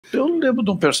Eu lembro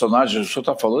de um personagem, o senhor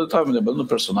está falando, eu estava me lembrando de um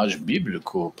personagem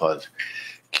bíblico, padre,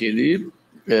 que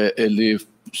ele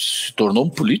se tornou um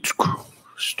político,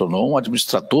 se tornou um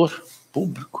administrador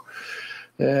público,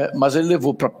 mas ele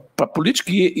levou para a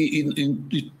política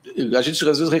e a gente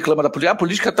às vezes reclama da política. A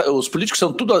política, os políticos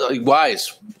são tudo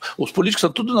iguais, os políticos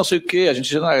são tudo não sei o quê, a gente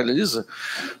generaliza,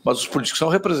 mas os políticos são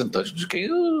representantes de quem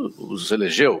os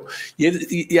elegeu.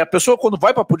 E a pessoa, quando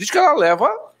vai para a política, ela leva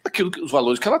os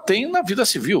valores que ela tem na vida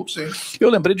civil. Sim.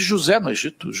 Eu lembrei de José no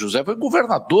Egito. José foi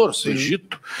governador do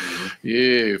Egito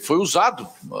e foi usado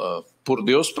por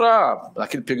Deus para,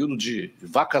 naquele período de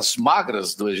vacas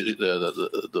magras do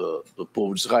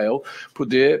povo de Israel,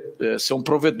 poder ser um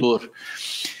provedor.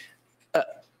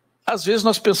 Às vezes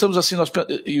nós pensamos assim,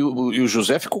 e o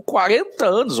José ficou 40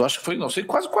 anos, eu acho que foi, não sei,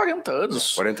 quase 40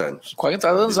 anos. 40 anos. 40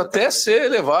 anos até ser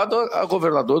elevado a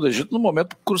governador do Egito num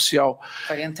momento crucial.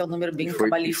 40 é um número bem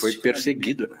cabalístico. Foi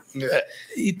perseguido.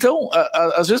 Então,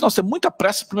 às vezes nós temos muita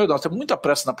pressa, primeiro, nós temos muita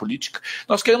pressa na política,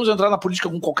 nós queremos entrar na política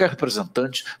com qualquer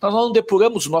representante, nós não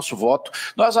depuramos o nosso voto,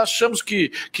 nós achamos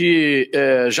que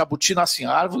jabuti nasce em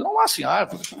árvore, não nasce em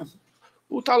árvore.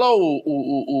 Está lá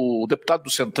o deputado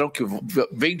do Centrão que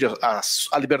vende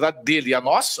a liberdade dele e a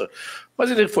nossa,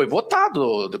 mas ele foi votado,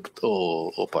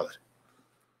 o padre.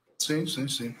 Sim.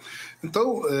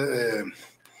 Então,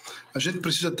 a gente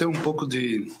precisa ter um pouco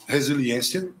de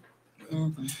resiliência,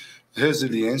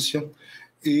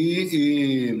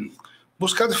 e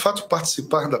buscar, de fato,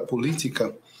 participar da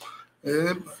política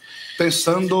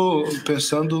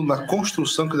pensando na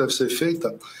construção que deve ser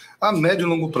feita a médio e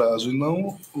longo prazo, e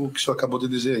não o que o senhor acabou de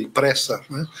dizer aí, pressa,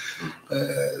 né?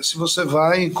 Se você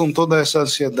vai com toda essa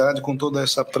ansiedade, com toda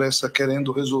essa pressa,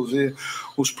 querendo resolver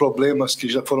os problemas que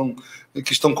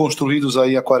estão construídos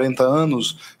aí há 40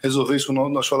 anos, resolver isso que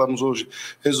nós falamos hoje,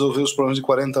 resolver os problemas de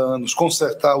 40 anos,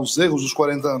 consertar os erros dos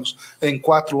 40 anos em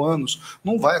 4 anos,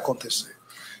 não vai acontecer.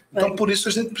 Então, por isso,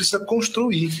 a gente precisa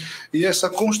construir. E essa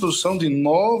construção de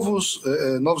novos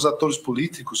atores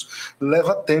políticos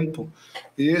leva tempo.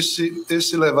 E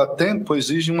esse levar tempo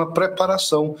exige uma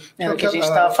preparação. É o que a gente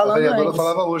estava falando antes. A vereadora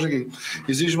falava hoje aqui.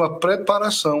 Exige uma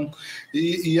preparação.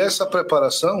 E essa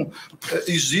preparação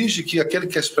exige que aquele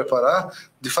que quer se preparar,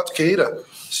 de fato, queira,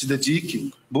 se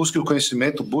dedique, busque o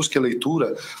conhecimento, busque a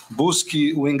leitura,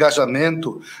 busque o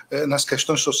engajamento nas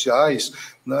questões sociais,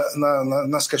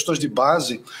 nas questões de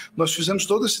base. Nós fizemos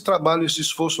todo esse trabalho, esse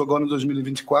esforço agora em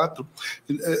 2024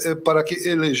 para que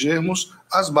elegermos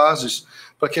as bases,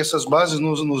 para que essas bases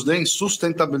nos deem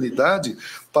sustentabilidade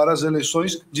para as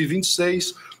eleições de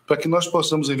 26, para que nós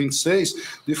possamos, em 26,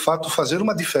 de fato, fazer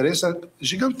uma diferença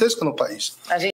gigantesca no país.